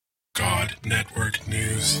Network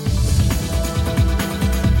News,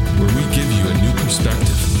 where we give you a new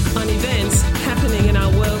perspective on events happening in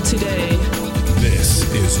our world today.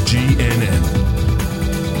 This is GNN.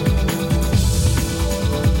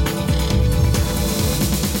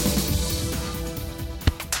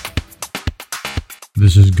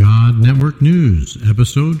 This is God Network News,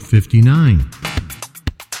 episode 59.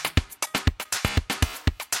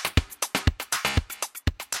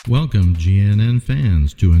 Welcome, GNN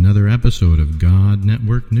fans, to another episode of God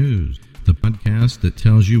Network News, the podcast that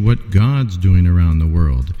tells you what God's doing around the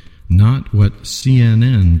world. Not what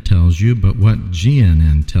CNN tells you, but what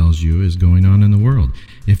GNN tells you is going on in the world.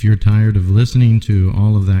 If you're tired of listening to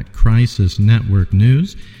all of that crisis network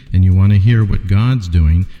news and you want to hear what God's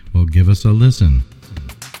doing, well, give us a listen.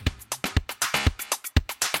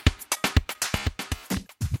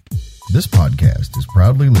 This podcast is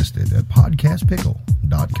proudly listed at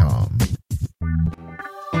podcastpickle.com.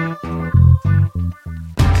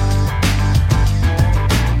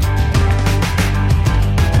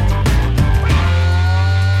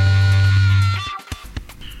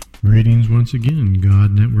 Greetings once again,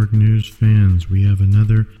 God Network News fans. We have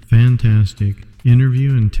another fantastic interview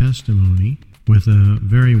and testimony with a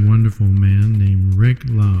very wonderful man named Rick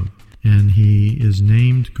Love. And he is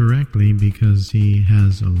named correctly because he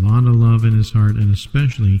has a lot of love in his heart, and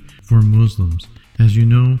especially for Muslims. As you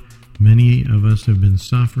know, many of us have been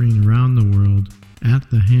suffering around the world at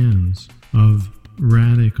the hands of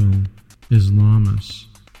radical Islamists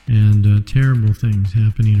and terrible things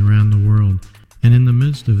happening around the world. And in the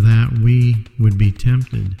midst of that, we would be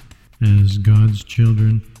tempted as God's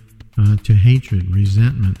children to hatred,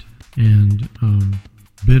 resentment, and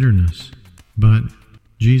bitterness. But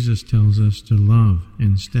Jesus tells us to love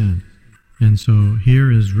instead. And so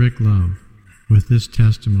here is Rick Love with this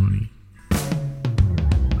testimony.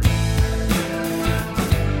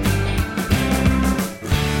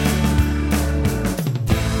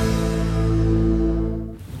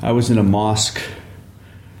 I was in a mosque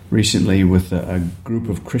recently with a group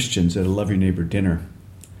of Christians at a Love Your Neighbor dinner.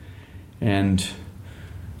 And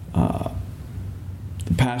the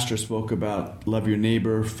pastor spoke about love your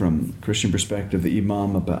neighbor from a Christian perspective, the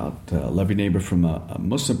imam about love your neighbor from a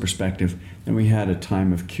Muslim perspective, and we had a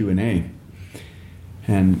time of Q&A.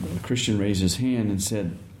 And a Christian raised his hand and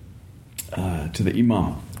said to the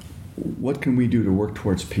imam, "What can we do to work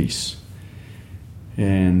towards peace?"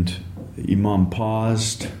 And the imam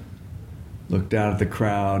paused, looked out at the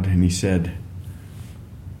crowd, and he said,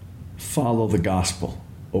 "Follow the gospel,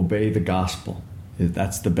 obey the gospel.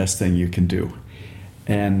 That's the best thing you can do."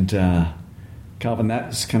 And Calvin,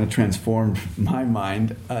 that's kind of transformed my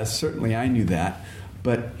mind. Certainly I knew that.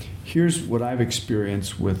 But here's what I've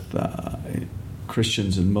experienced with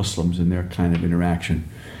Christians and Muslims in their kind of interaction.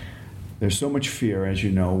 There's so much fear, as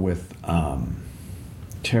you know, with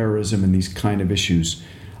terrorism and these kind of issues.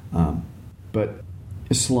 But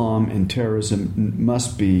Islam and terrorism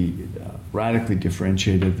must be radically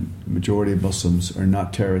differentiated. The majority of Muslims are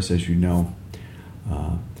not terrorists, as you know.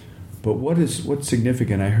 But what's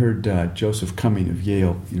significant, I heard Joseph Cumming of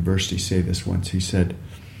Yale University say this once. He said,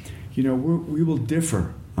 we will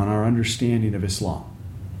differ on our understanding of Islam,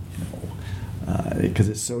 because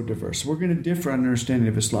it's so diverse. We're going to differ on our understanding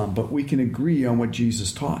of Islam, but we can agree on what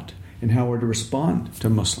Jesus taught and how we're to respond to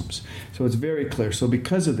Muslims. So it's very clear. So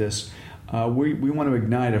because of this, we want to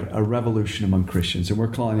ignite a revolution among Christians, and we're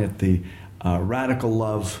calling it the Radical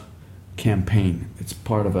Love Campaign. It's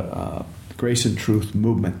part of a Grace and Truth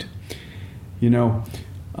movement.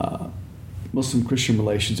 Muslim-Christian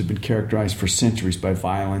relations have been characterized for centuries by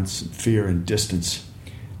violence, fear, and distance,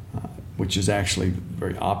 which is actually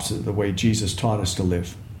very opposite of the way Jesus taught us to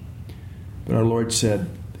live. But our Lord said,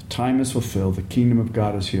 "The time is fulfilled, the kingdom of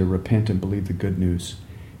God is here, repent and believe the good news.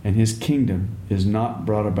 And his kingdom is not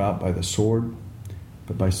brought about by the sword,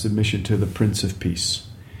 but by submission to the Prince of Peace."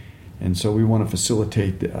 And so we want to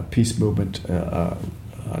facilitate a peace movement, a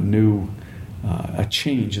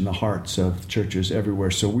change in the hearts of churches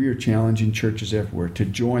everywhere. So we are challenging churches everywhere to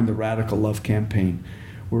join the Radical Love Campaign.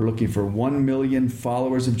 We're looking for 1 million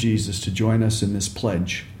followers of Jesus to join us in this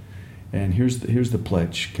pledge. And here's the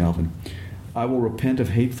pledge, Calvin. I will repent of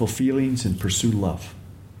hateful feelings and pursue love.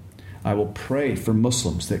 I will pray for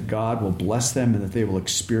Muslims that God will bless them and that they will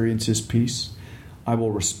experience his peace. I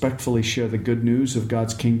will respectfully share the good news of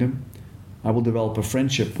God's kingdom. I will develop a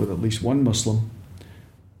friendship with at least one Muslim.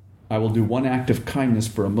 I will do one act of kindness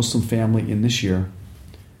for a Muslim family in this year.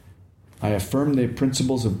 I affirm the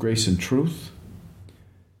principles of grace and truth.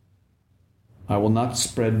 I will not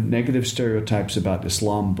spread negative stereotypes about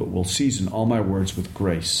Islam, but will season all my words with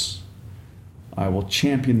grace. I will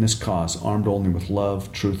champion this cause, armed only with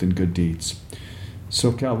love, truth, and good deeds.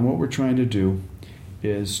 So, Calvin, what we're trying to do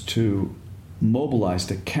is to mobilize,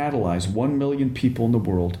 to catalyze 1 million people in the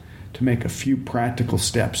world to make a few practical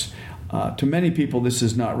steps. To many people, this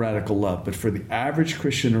is not radical love, but for the average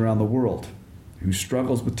Christian around the world who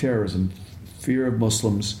struggles with terrorism, fear of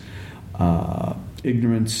Muslims,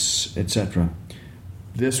 ignorance, etc.,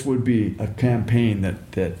 this would be a campaign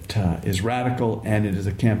that is radical, and it is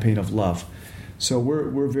a campaign of love. So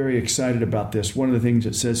we're very excited about this. One of the things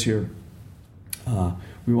it says here,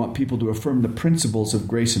 we want people to affirm the principles of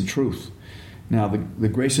grace and truth. Now, the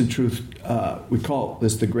grace and truth, we call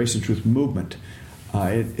this the grace and truth movement.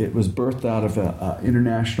 It was birthed out of an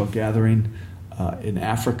international gathering in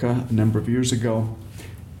Africa a number of years ago,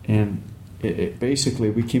 and basically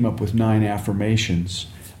we came up with 9 affirmations.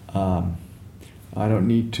 I don't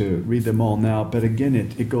need to read them all now, but again,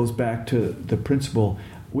 it goes back to the principle.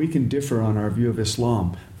 We can differ on our view of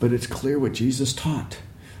Islam, but it's clear what Jesus taught.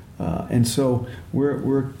 And so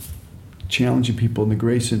we're challenging people in the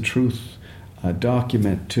grace and truth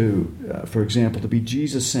document to, for example, to be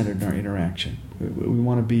Jesus-centered in our interaction. We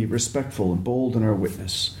want to be respectful and bold in our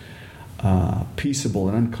witness, peaceable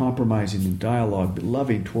and uncompromising in dialogue, but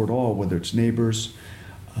loving toward all, whether it's neighbors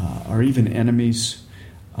or even enemies.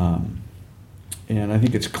 And I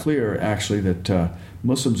think it's clear, actually, that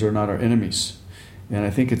Muslims are not our enemies. And I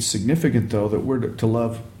think it's significant, though, that we're to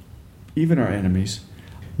love even our enemies.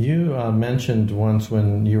 You mentioned once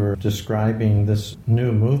when you were describing this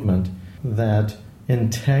new movement that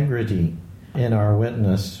integrity in our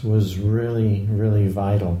witness was really, really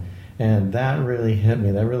vital. And that really hit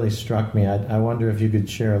me. That really struck me. I wonder if you could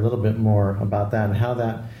share a little bit more about that and how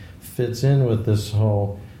that fits in with this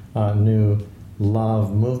whole new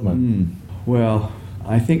love movement. Well,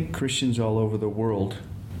 I think Christians all over the world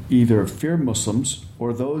either fear Muslims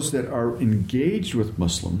or those that are engaged with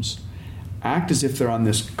Muslims act as if they're on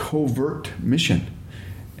this covert mission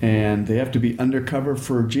and they have to be undercover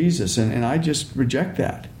for Jesus. And I just reject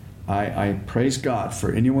that. I praise God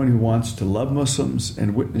for anyone who wants to love Muslims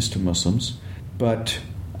and witness to Muslims, but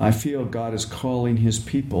I feel God is calling his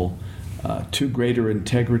people to greater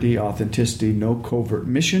integrity, authenticity, no covert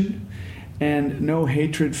mission, and no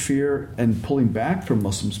hatred, fear, and pulling back from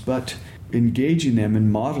Muslims, but engaging them in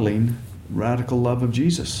modeling radical love of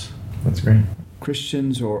Jesus. That's great.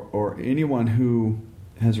 Christians or anyone who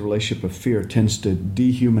has a relationship of fear tends to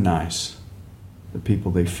dehumanize the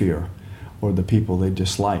people they fear, or the people they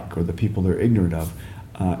dislike, or the people they're ignorant of.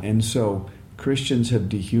 And so Christians have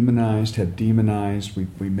dehumanized, have demonized.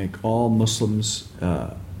 We make all Muslims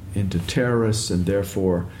into terrorists, and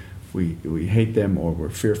therefore we hate them or we're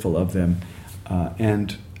fearful of them.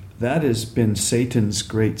 And that has been Satan's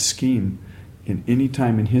great scheme in any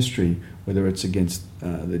time in history, whether it's against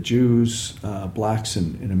the Jews, blacks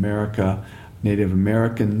in America, Native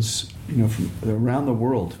Americans, from around the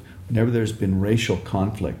world. Whenever there's been racial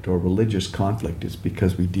conflict or religious conflict, it's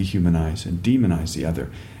because we dehumanize and demonize the other,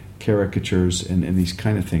 caricatures and these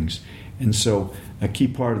kind of things. And so a key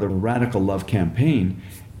part of the Radical Love campaign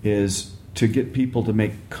is to get people to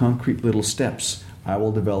make concrete little steps. I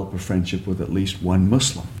will develop a friendship with at least one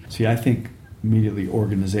Muslim. See, I think immediately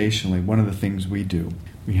organizationally, one of the things we do,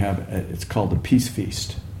 we have, it's called a Peace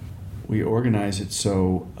Feast. We organize it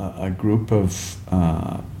so a group of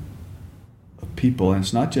people, and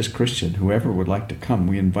it's not just Christian, whoever would like to come,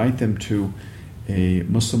 we invite them to a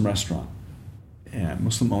Muslim restaurant, a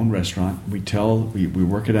Muslim-owned restaurant. We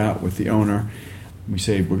work it out with the owner. We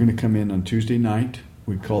say, we're going to come in on Tuesday night.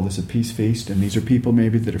 We call this a Peace Feast, and these are people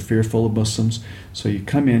maybe that are fearful of Muslims. So you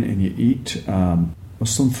come in and you eat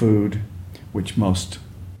Muslim food, which most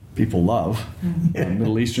people love,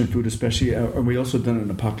 Middle Eastern food especially. And we also done it in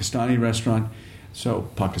a Pakistani restaurant, so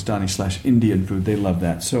Pakistani/Indian food, they love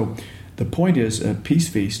that. So the point is, a Peace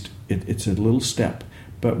Feast, it's a little step,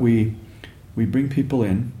 but we bring people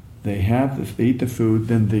in, they eat the food,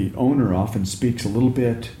 then the owner often speaks a little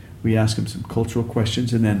bit, we ask him some cultural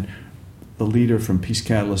questions, and then the leader from Peace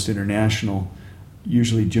Catalyst International,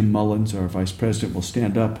 usually Jim Mullins, our vice president, will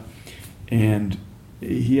stand up, and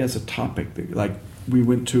he has a topic. Like, we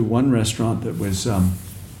went to one restaurant that was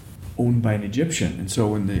owned by an Egyptian, and so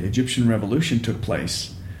when the Egyptian revolution took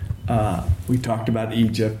place, we talked about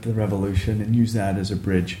Egypt, the revolution, and used that as a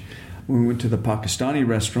bridge. When we went to the Pakistani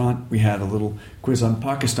restaurant, we had a little quiz on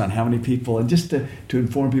Pakistan, how many people, and just to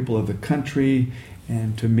inform people of the country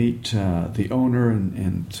and to meet the owner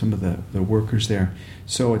and some of the workers there.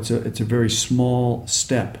 So it's a very small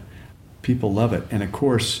step. People love it. And of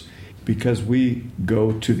course, because we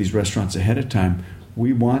go to these restaurants ahead of time,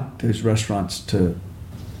 we want these restaurants to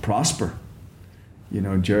prosper.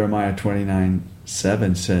 Jeremiah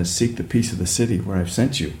 29:7 says, "Seek the peace of the city where I've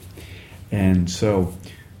sent you." And so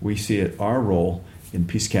we see it, our role in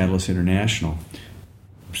Peace Catalyst International,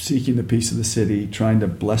 seeking the peace of the city, trying to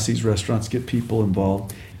bless these restaurants, get people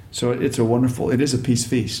involved. So it is a peace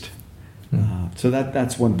feast. So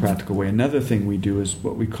that's one practical way. Another thing we do is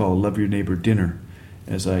what we call Love Your Neighbor Dinner.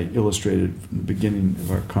 As I illustrated from the beginning of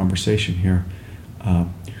our conversation here,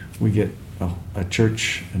 we get a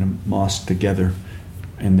church and a mosque together,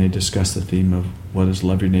 and they discuss the theme of what is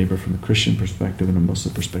love your neighbor from a Christian perspective and a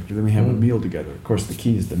Muslim perspective. Then we have a meal together. Of course, the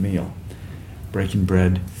key is the meal. Breaking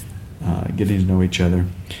bread, getting to know each other.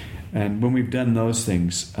 And when we've done those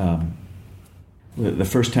things, the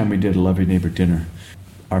first time we did a Love Your Neighbor dinner,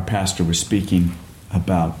 our pastor was speaking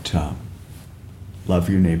about love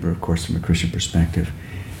your neighbor, of course, from a Christian perspective.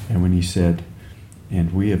 And when he said,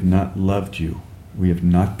 "And we have not loved you, we have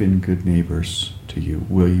not been good neighbors to you,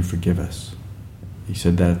 will you forgive us?" He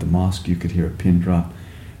said that at the mosque. You could hear a pin drop.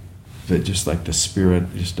 That just like the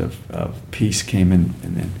spirit just of peace came in,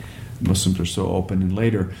 and then Muslims were so open. And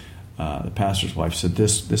later, the pastor's wife said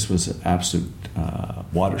this was an absolute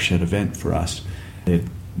watershed event for us. They'd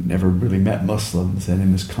never really met Muslims, and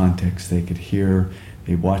in this context, they could hear,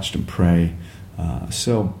 they watched them pray.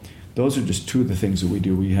 So those are just two of the things that we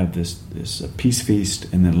do. We have this peace feast,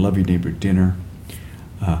 and then Love Your Neighbor dinner.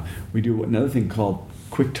 We do another thing called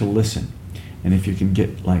Quick to Listen. And if you can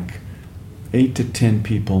get like 8 to 10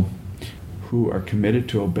 people who are committed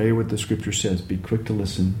to obey what the Scripture says, be quick to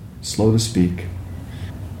listen, slow to speak,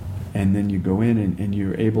 and then you go in and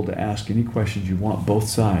you're able to ask any questions you want, both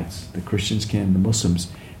sides. The Christians can, the Muslims.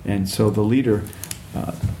 And so the leader,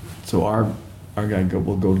 our guy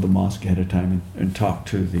will go to the mosque ahead of time and talk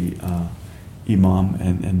to the imam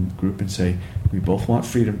and group and say, we both want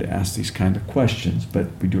freedom to ask these kind of questions, but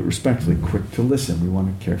we do it respectfully, quick to listen. We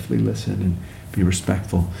want to carefully listen and be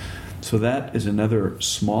respectful. So that is another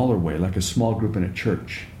smaller way, like a small group in a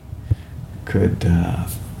church could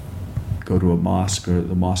go to a mosque, or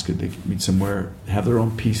the mosque could meet somewhere, have their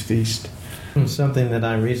own peace feast. Something that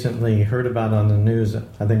I recently heard about on the news,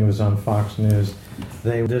 I think it was on Fox News,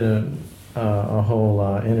 they did a whole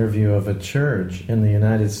interview of a church in the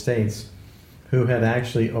United States who had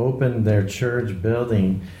actually opened their church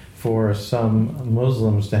building for some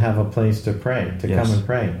Muslims to have a place to pray, to come and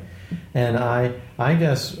pray. And I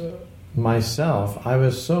guess myself, I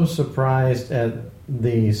was so surprised at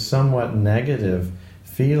the somewhat negative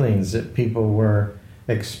feelings that people were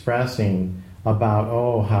expressing about,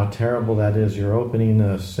 oh, how terrible that is. You're opening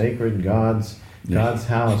a sacred God's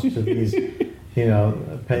house to these,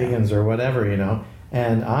 pagans or whatever,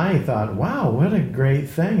 And I thought, wow, what a great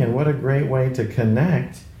thing, and what a great way to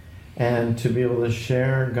connect and to be able to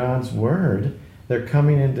share God's word. They're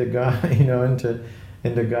coming into God,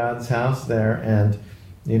 into God's house there, and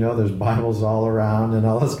there's Bibles all around and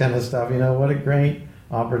all this kind of stuff. What a great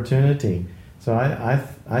opportunity. So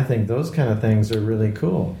I think those kind of things are really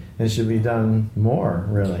cool and should be done more,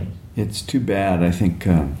 really. It's too bad, I think,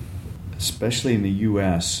 especially in the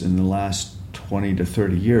U.S. in the last 20 to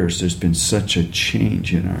 30 years, there's been such a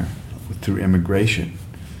change through immigration,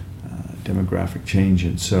 demographic change,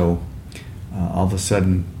 and so all of a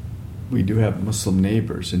sudden we do have Muslim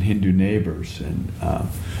neighbors and Hindu neighbors and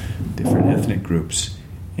different ethnic groups.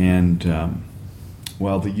 And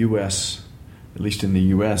while the U.S., at least in the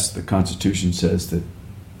U.S., the Constitution says that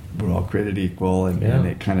we're all created equal, and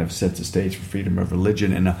it kind of sets the stage for freedom of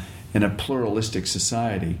religion in a pluralistic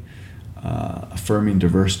society, affirming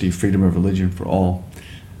diversity, freedom of religion for all.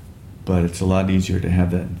 But it's a lot easier to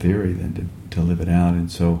have that in theory than to live it out.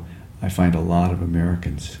 And so I find a lot of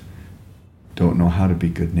Americans don't know how to be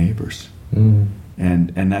good neighbors. Mm.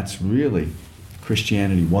 And that's really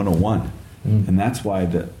Christianity 101. Mm. And that's why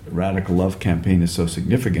the Radical Love campaign is so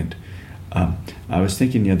significant. I was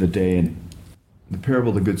thinking the other day, in the parable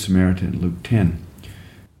of the Good Samaritan in Luke 10,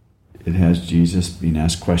 it has Jesus being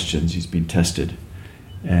asked questions. He's being tested.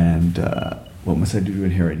 And what must I do to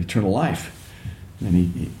inherit eternal life?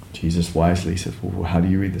 And Jesus wisely says, well, how do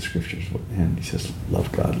you read the Scriptures? And he says,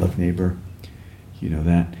 love God, love neighbor. You know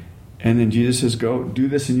that. And then Jesus says, go do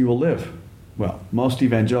this and you will live. Well, most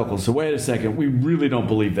evangelicals say, wait a second, we really don't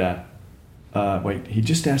believe that. He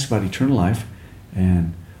just asked about eternal life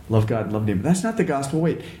and love God and love neighbor. That's not the gospel.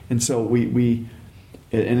 Wait. And so we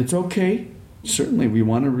and it's okay. Certainly we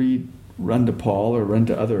want to run to Paul or run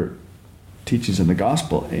to other teachings in the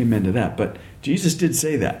gospel. Amen to that. But Jesus did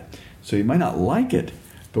say that. So you might not like it,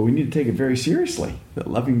 but we need to take it very seriously. That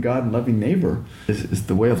loving God and loving neighbor is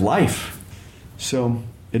the way of life. So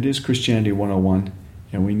it is Christianity 101,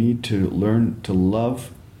 and we need to learn to live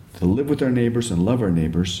with our neighbors and love our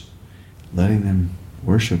neighbors, letting them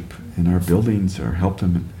worship in our buildings or help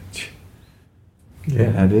them.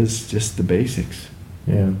 Yeah. That is just the basics.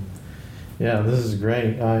 Yeah. Yeah, this is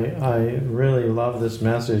great. I really love this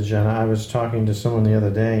message, and I was talking to someone the other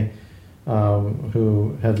day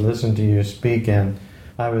who had listened to you speak, and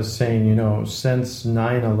I was saying, since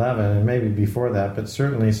 9/11, and maybe before that, but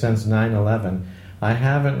certainly since 9/11, I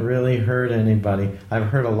haven't really heard anybody. I've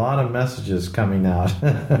heard a lot of messages coming out,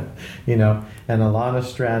 and a lot of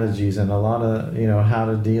strategies and a lot of, how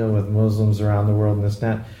to deal with Muslims around the world and this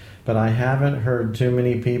and that. But I haven't heard too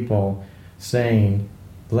many people saying,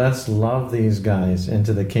 let's love these guys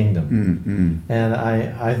into the kingdom. Mm-hmm. And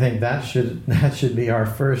I think that should be our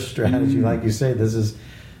first strategy. Mm-hmm. Like you say, this is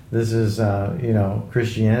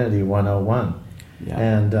Christianity 101. Yeah.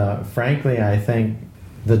 And frankly, I think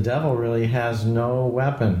the devil really has no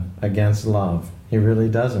weapon against love. He really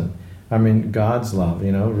doesn't. I mean, God's love,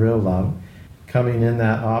 real love, coming in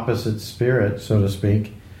that opposite spirit, so to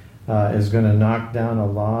speak, is going to knock down a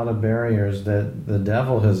lot of barriers that the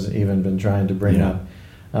devil has even been trying to bring up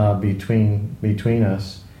between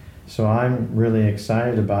us. So I'm really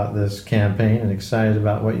excited about this campaign and excited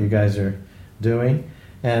about what you guys are doing.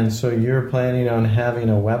 And so you're planning on having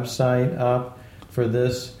a website up for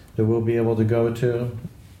this that we'll be able to go to?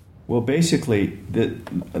 Well, basically,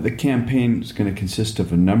 the campaign is going to consist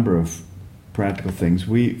of a number of practical things.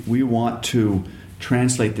 We want to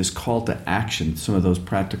translate this call to action, some of those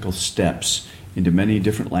practical steps, into many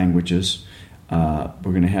different languages. We're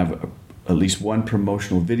going to have at least one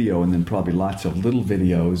promotional video, and then probably lots of little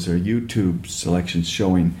videos or YouTube selections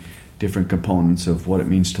showing different components of what it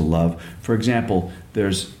means to love. For example,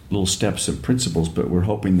 there's little steps and principles, but we're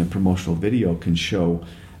hoping the promotional video can show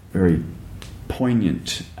very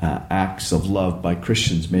poignant acts of love by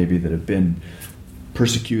Christians maybe that have been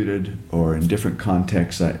persecuted or in different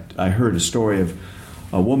contexts. I heard a story of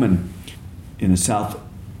a woman in a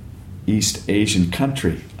Southeast Asian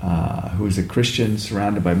country who was a Christian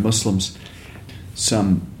surrounded by Muslims.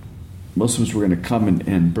 Some Muslims were going to come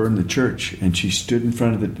and burn the church, and she stood in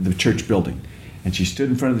front of the church building. And she stood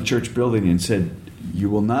in front of the church building and said, "You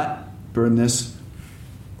will not burn this,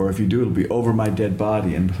 or if you do, it'll be over my dead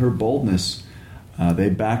body." And with her boldness, they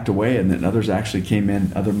backed away, and then others actually came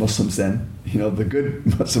in, other Muslims then, the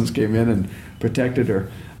good Muslims came in and protected her.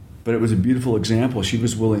 But it was a beautiful example. She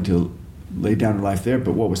was willing to lay down her life there,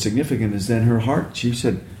 but what was significant is then her heart. She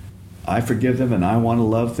said, "I forgive them and I want to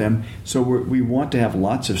love them." So we want to have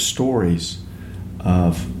lots of stories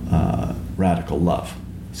of radical love.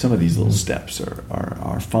 Some of these little steps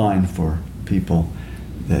are fine for people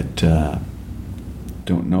that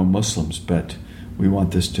don't know Muslims, but we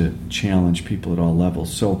want this to challenge people at all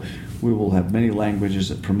levels. So we will have many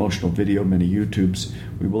languages, a promotional video, many YouTubes.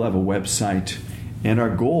 We will have a website, and our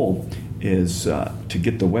goal is to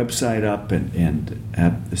get the website up and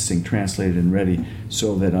have this thing translated and ready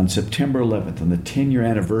so that on September 11th, on the 10-year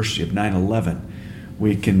anniversary of 9/11,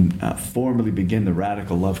 we can formally begin the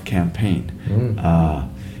Radical Love campaign.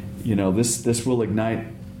 This will ignite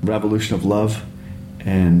revolution of love,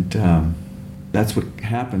 and that's what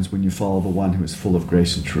happens when you follow the one who is full of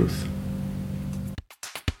grace and truth.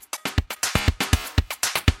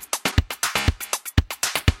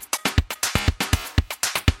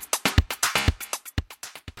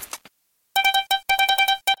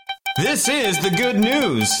 This is the good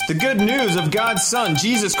news of God's Son,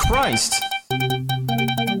 Jesus Christ.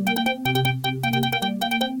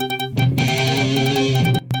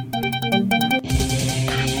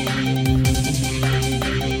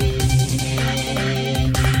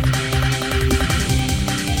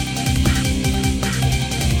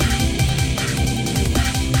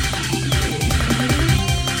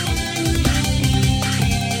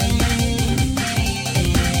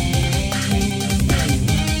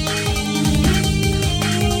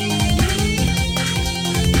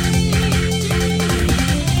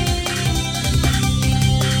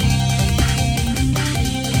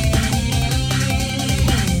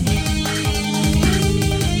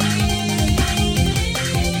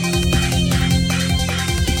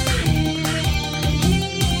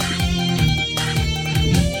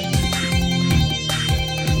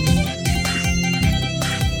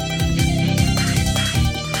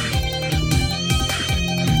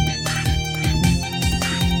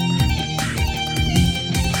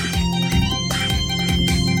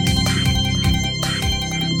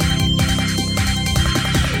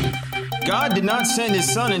 God did not send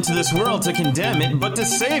his Son into this world to condemn it, but to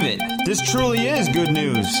save it. This truly is good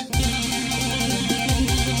news.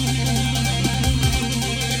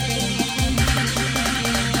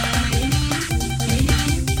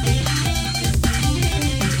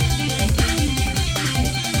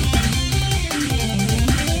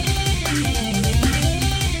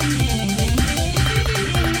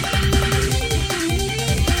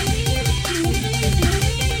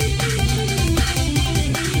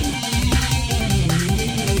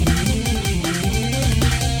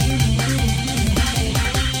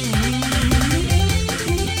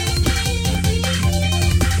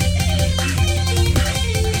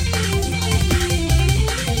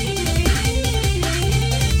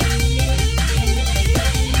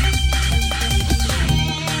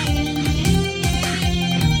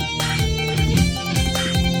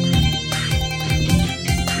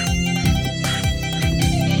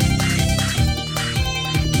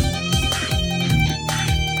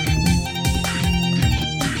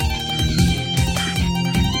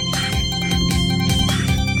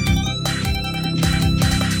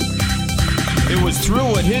 was through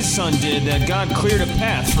what his Son did that God cleared a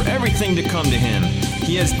path for everything to come to him.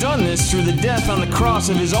 He has done this through the death on the cross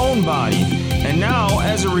of his own body. And now,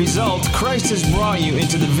 as a result, Christ has brought you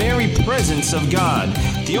into the very presence of God.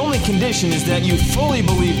 The only condition is that you fully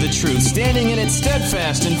believe the truth, standing in it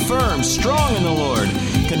steadfast and firm, strong in the Lord,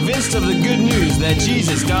 convinced of the good news that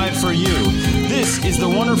Jesus died for you. This is the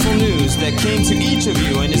wonderful news that came to each of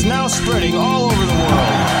you and is now spreading all over the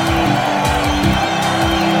world.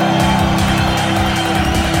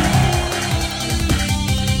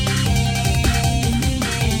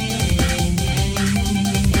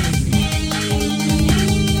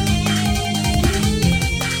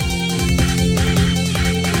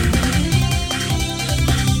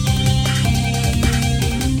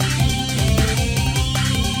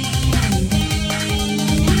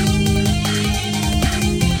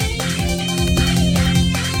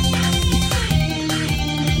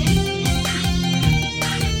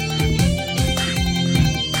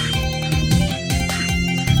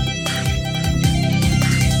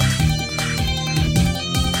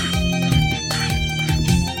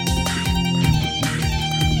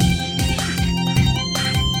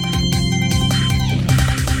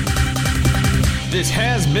 This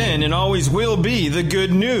has been and always will be the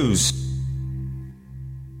good news.